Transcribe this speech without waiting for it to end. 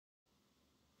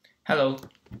Hello,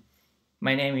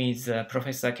 my name is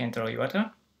Professor Kentaro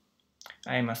Iwata.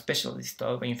 I am a specialist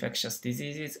of infectious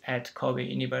diseases at Kobe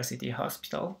University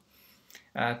Hospital,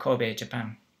 Kobe,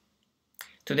 Japan.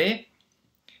 Today,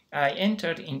 I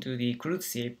entered into the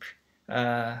cruise ship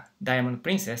Diamond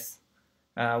Princess,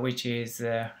 which is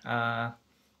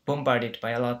bombarded by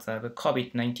a lot of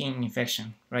COVID-19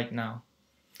 infection right now.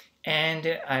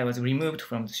 And I was removed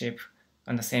from the ship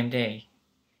on the same day.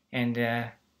 And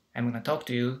I'm going to talk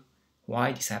to you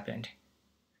why this happened.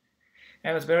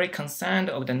 I was very concerned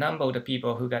of the number of the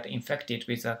people who got infected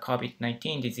with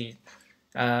COVID-19 disease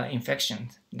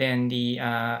infection. Then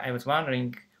I was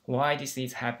wondering why this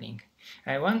is happening.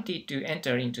 I wanted to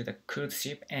enter into the cruise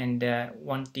ship and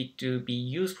wanted to be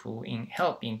useful in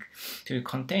helping to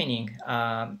containing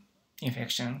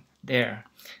infection there.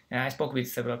 I spoke with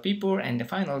several people, and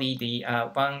finally the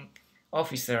one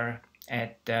officer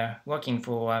at working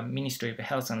for Ministry of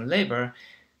Health and Labor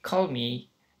called me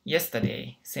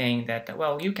yesterday saying that,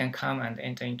 well, you can come and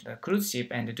enter into the cruise ship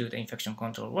and do the infection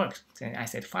control work. Then I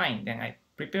said, fine. Then I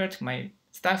prepared my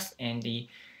stuff and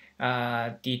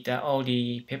did all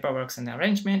the paperwork and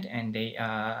arrangement, and they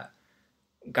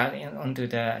got onto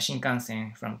the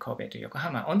Shinkansen from Kobe to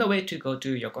Yokohama. On the way to go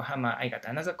to Yokohama, I got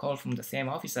another call from the same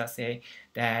officer saying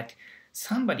that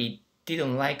somebody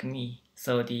didn't like me,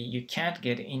 so you can't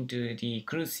get into the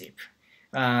cruise ship.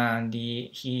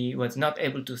 He was not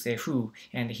able to say who,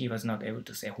 and he was not able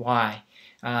to say why.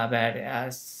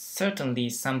 But certainly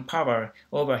some power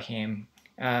over him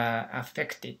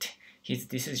affected his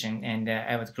decision, and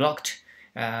I was blocked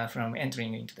from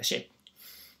entering into the ship.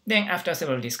 Then after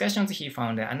several discussions, he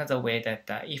found another way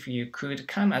that if you could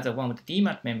come as one of the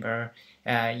DMAT member,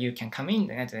 you can come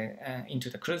in into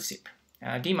the cruise ship.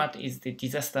 DMAT is the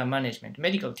disaster management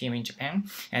medical team in Japan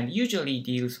and usually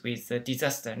deals with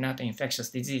disaster, not infectious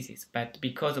diseases. But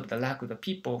because of the lack of the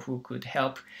people who could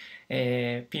help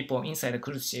people inside the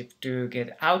cruise ship to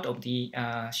get out of the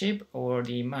ship or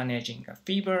the managing a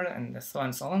fever and so on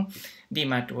and so on,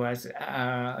 DMAT was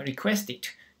requested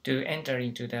to enter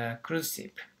into the cruise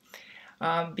ship.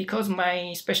 Because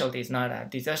my specialty is not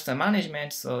disaster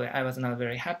management, so I was not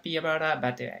very happy about that,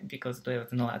 but because there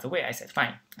was no other way, I said,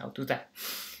 fine, I'll do that.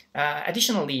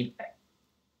 Additionally,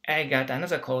 I got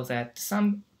another call that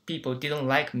some people didn't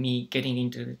like me getting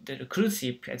into the cruise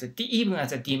ship even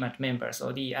as a DMAT member.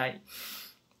 So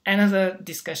another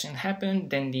discussion happened,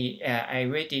 then I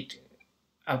waited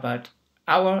about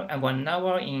 1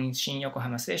 hour in Shin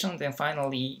Yokohama station, then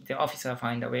finally the officer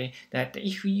found a way that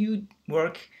if you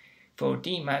work for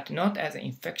DMAT not as an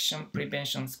infection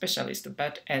prevention specialist,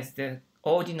 but as the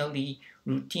ordinary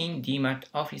routine DMAT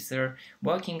officer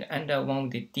working under one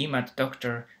of the DMAT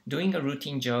doctor doing a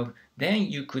routine job, then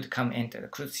you could come enter the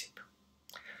cruise ship.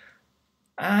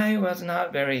 I was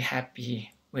not very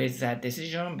happy with that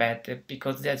decision, but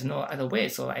because there's no other way,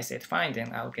 so I said, fine,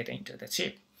 then I'll get into the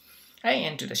ship. I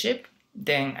entered the ship,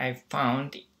 then I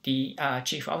found the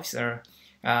chief officer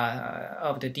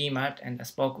of the DMAT and I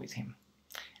spoke with him.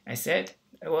 I said,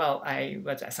 well, I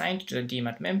was assigned to the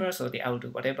DMAT member, so I'll do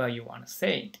whatever you want to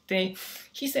say.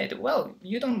 He said, well,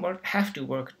 you don't have to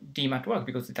work DMAT work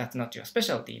because that's not your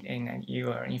specialty, and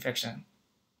you are an infection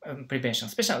prevention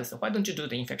specialist, so why don't you do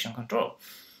the infection control?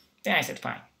 Then I said,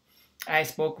 fine. I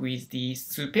spoke with the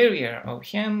superior of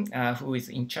him, who is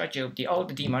in charge of all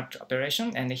the DMAT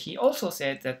operation, and he also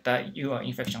said that you are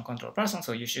infection control person,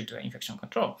 so you should do infection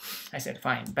control. I said,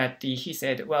 fine. But he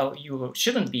said, well, you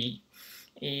shouldn't be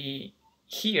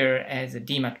here as a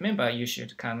DMAT member, you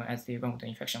should come as the one of the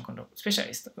infection control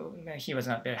specialist. He was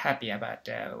not very happy about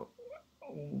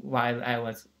while I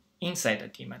was inside the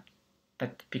DMAT,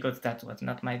 but because that was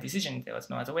not my decision, there was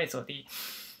no other way. So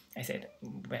I said,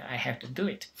 well, I have to do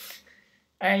it.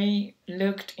 I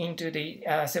looked into the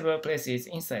several places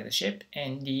inside the ship,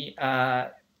 and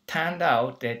turned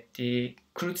out that the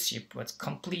cruise ship was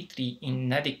completely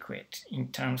inadequate in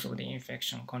terms of the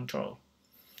infection control.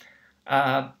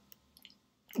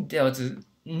 There was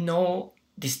no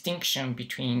distinction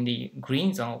between the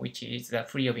green zone, which is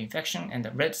free of infection, and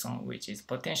the red zone, which is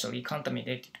potentially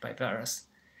contaminated by virus.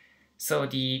 So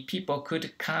the people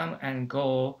could come and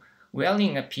go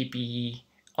wearing a PPE,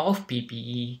 off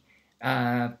PPE.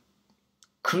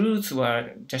 Crews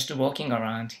were just walking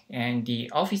around, and the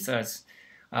officers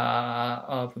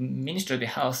of Ministry of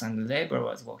Health and Labor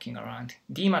was walking around.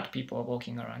 DMAT people were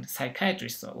walking around.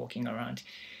 Psychiatrists were walking around.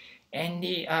 And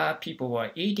the people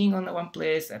were eating on one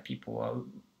place, people were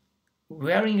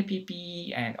wearing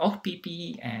PPE and off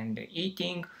PPE and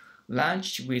eating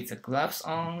lunch with the gloves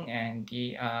on, and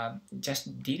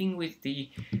just dealing with the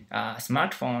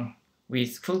smartphone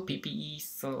with full PPE,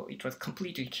 so it was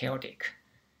completely chaotic.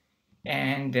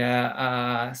 And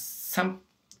some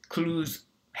crews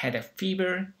had a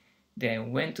fever. They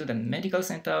went to the medical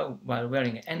center while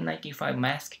wearing an N95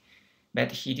 mask,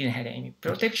 but he didn't have any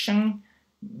protection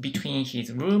between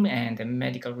his room and the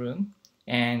medical room.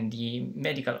 And the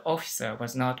medical officer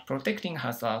was not protecting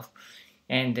herself,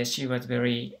 and she was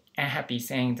very unhappy,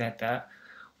 saying that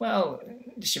well,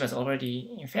 she was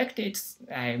already infected.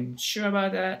 I'm sure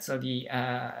about that. So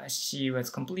she was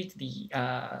completely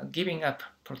giving up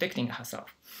protecting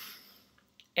herself.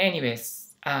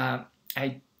 Anyways,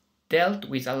 I dealt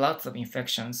with a lot of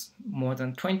infections, more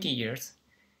than 20 years,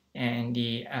 and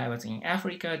I was in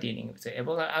Africa dealing with the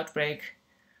Ebola outbreak.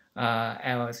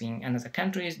 I was in another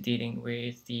countries dealing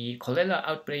with the cholera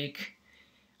outbreak.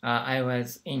 I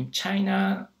was in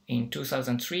China in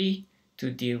 2003 to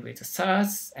deal with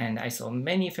SARS, and I saw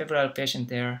many febrile patients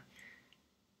there.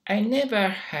 I never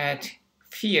had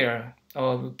fear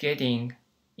of getting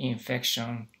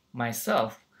infection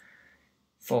myself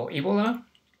for Ebola,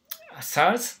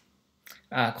 SARS,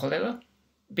 cholera,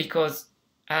 because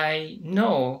I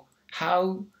know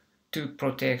how to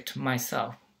protect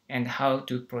myself and how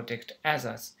to protect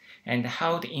others and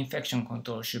how the infection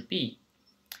control should be.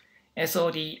 And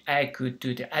so I could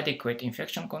do the adequate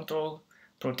infection control,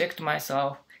 protect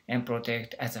myself, and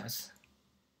protect others.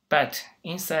 But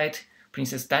inside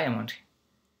Princess Diamond,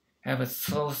 I was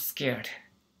so scared.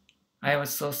 I was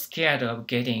so scared of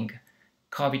getting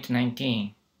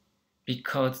COVID-19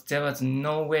 because there was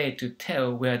no way to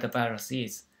tell where the virus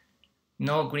is.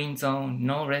 No green zone,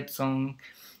 no red zone.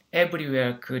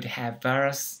 Everywhere could have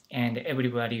virus and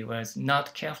everybody was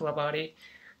not careful about it.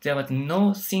 There was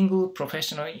no single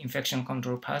professional infection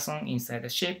control person inside the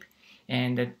ship,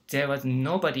 and there was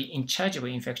nobody in charge of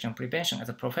infection prevention as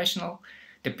a professional.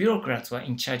 The bureaucrats were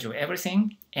in charge of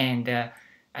everything, and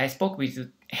I spoke with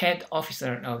the head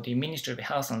officer of the Ministry of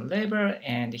Health and Labor,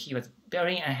 and he was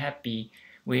very unhappy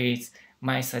with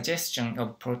my suggestion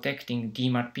of protecting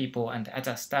DMARC people and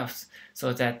other staffs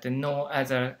so that no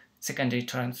other secondary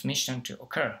transmission to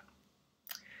occur.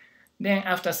 Then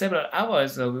after several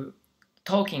hours of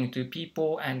talking to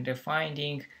people and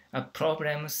finding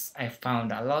problems, I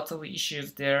found a lot of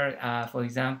issues there. For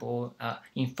example,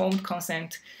 informed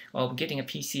consent of getting a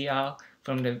PCR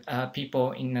from the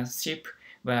people in the ship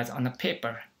was on a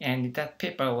paper, and that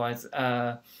paper was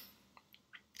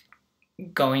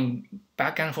going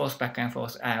back and forth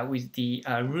with the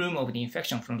room of the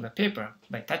infection from the paper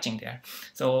by touching there.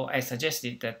 So I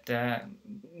suggested that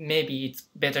maybe it's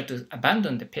better to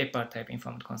abandon the paper type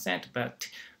informed consent, but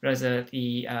rather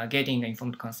the getting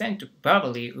informed consent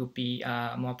verbally would be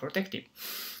more protective,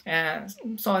 and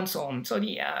so on and so on. So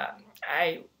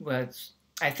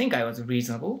I think I was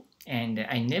reasonable, and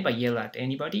I never yell at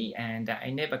anybody, and I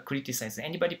never criticize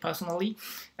anybody personally,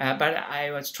 but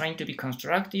I was trying to be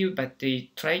constructive, but they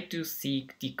tried to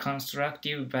seek the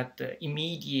constructive but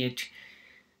immediate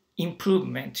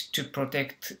improvement to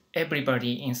protect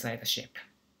everybody inside the ship.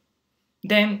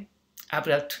 Then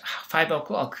about 5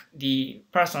 o'clock, the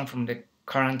person from the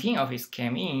quarantine office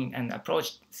came in and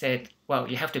approached, said, well,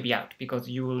 you have to be out because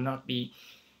you will not be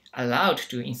allowed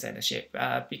to inside the ship,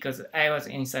 because I was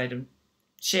inside the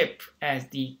ship as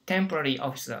the temporary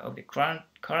officer of the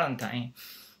quarantine,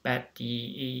 but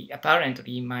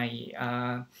apparently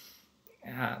my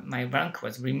rank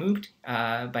was removed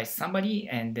by somebody,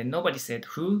 and nobody said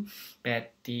who,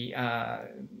 but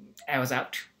I was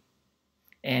out.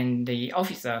 And the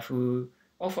officer who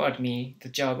offered me the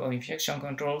job of infection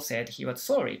control said he was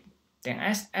sorry. Then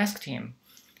I asked him,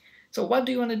 so what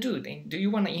do you want to do? Do you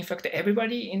want to infect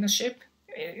everybody in the ship?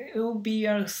 It will be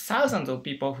thousands of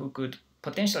people who could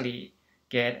potentially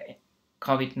get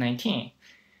COVID-19.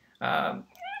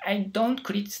 I don't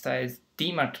criticize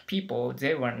DMARC people.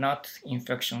 They were not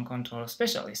infection control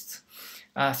specialists.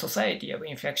 Society of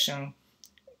Infection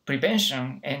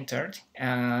Prevention entered.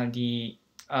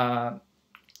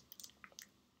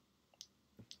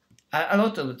 A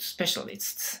lot of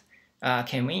specialists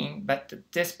came in, but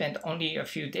they spent only a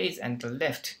few days and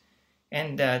left.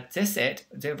 And they said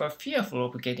they were fearful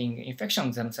of getting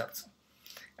infections themselves.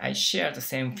 I share the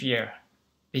same fear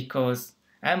because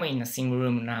I'm in a single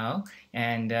room now,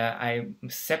 and I'm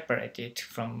separated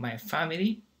from my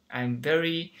family. I'm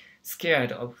very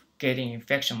scared of getting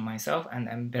infection myself, and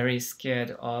I'm very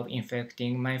scared of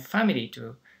infecting my family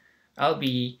too. I'll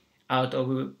be out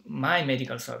of my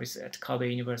medical service at Kobe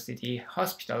University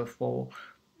Hospital for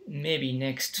maybe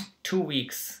next 2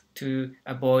 weeks to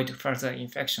avoid further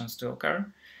infections to occur.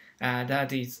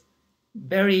 That is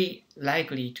very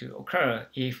likely to occur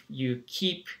if you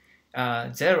keep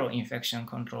zero infection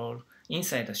control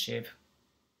inside the ship,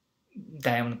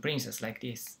 Diamond Princess, like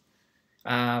this.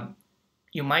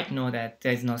 you might know that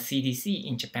there's no CDC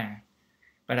in Japan,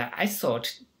 but I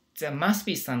thought there must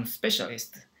be some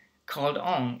specialist called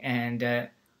on and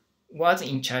was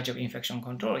in charge of infection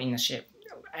control in a ship.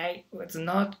 I was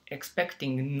not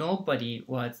expecting nobody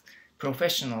was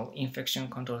professional infection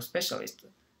control specialist,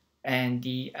 and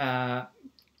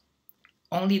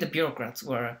only the bureaucrats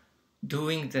were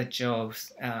doing the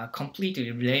jobs,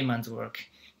 completely layman's work,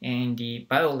 and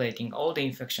violating all the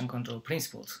infection control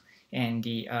principles, and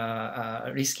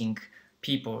risking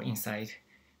people inside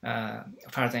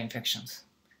further infections.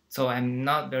 So I'm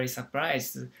not very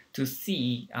surprised to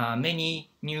see many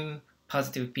new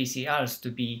positive PCRs to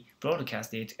be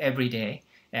broadcasted every day.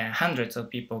 Hundreds of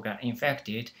people got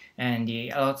infected, and a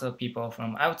lot of people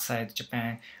from outside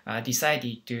Japan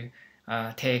decided to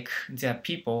take their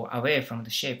people away from the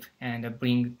ship and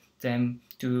bring them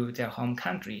to their home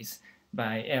countries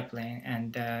by airplane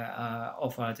and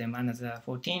offer them another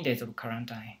 14 days of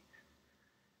quarantine.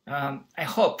 I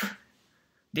hope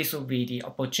this will be the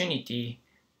opportunity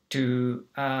to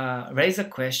raise the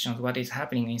questions what is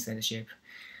happening inside the ship.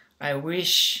 I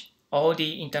wish all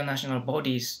the international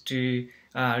bodies to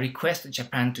request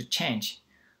Japan to change.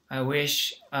 I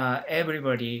wish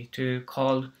everybody to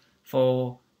call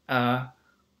for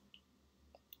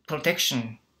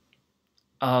protection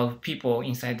of people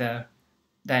inside the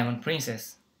Diamond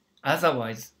Princess.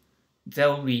 Otherwise, there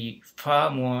will be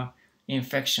far more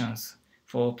infections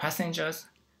for passengers,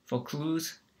 for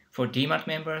crews, for DMAT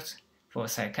members, for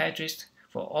psychiatrists,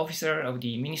 for officers of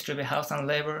the Ministry of Health and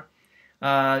Labor.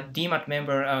 DMAT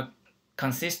members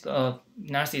consist of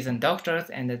nurses and doctors,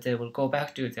 and they will go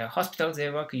back to their hospitals they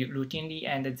work routinely,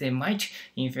 and they might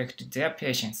infect their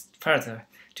patients further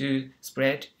to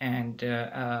spread and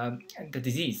the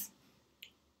disease.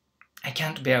 I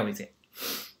can't bear with it.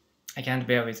 I can't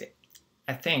bear with it.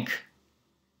 I think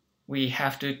we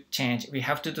have to change. We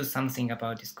have to do something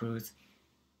about this cruise,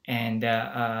 and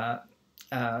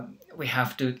we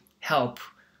have to help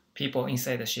people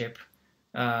inside the ship,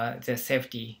 their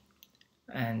safety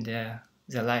and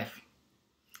their life.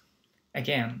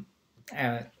 Again,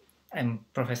 I'm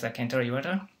Professor Kentaro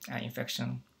Iwata,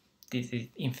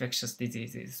 infectious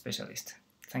diseases specialist.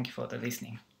 Thank you for the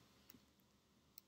listening.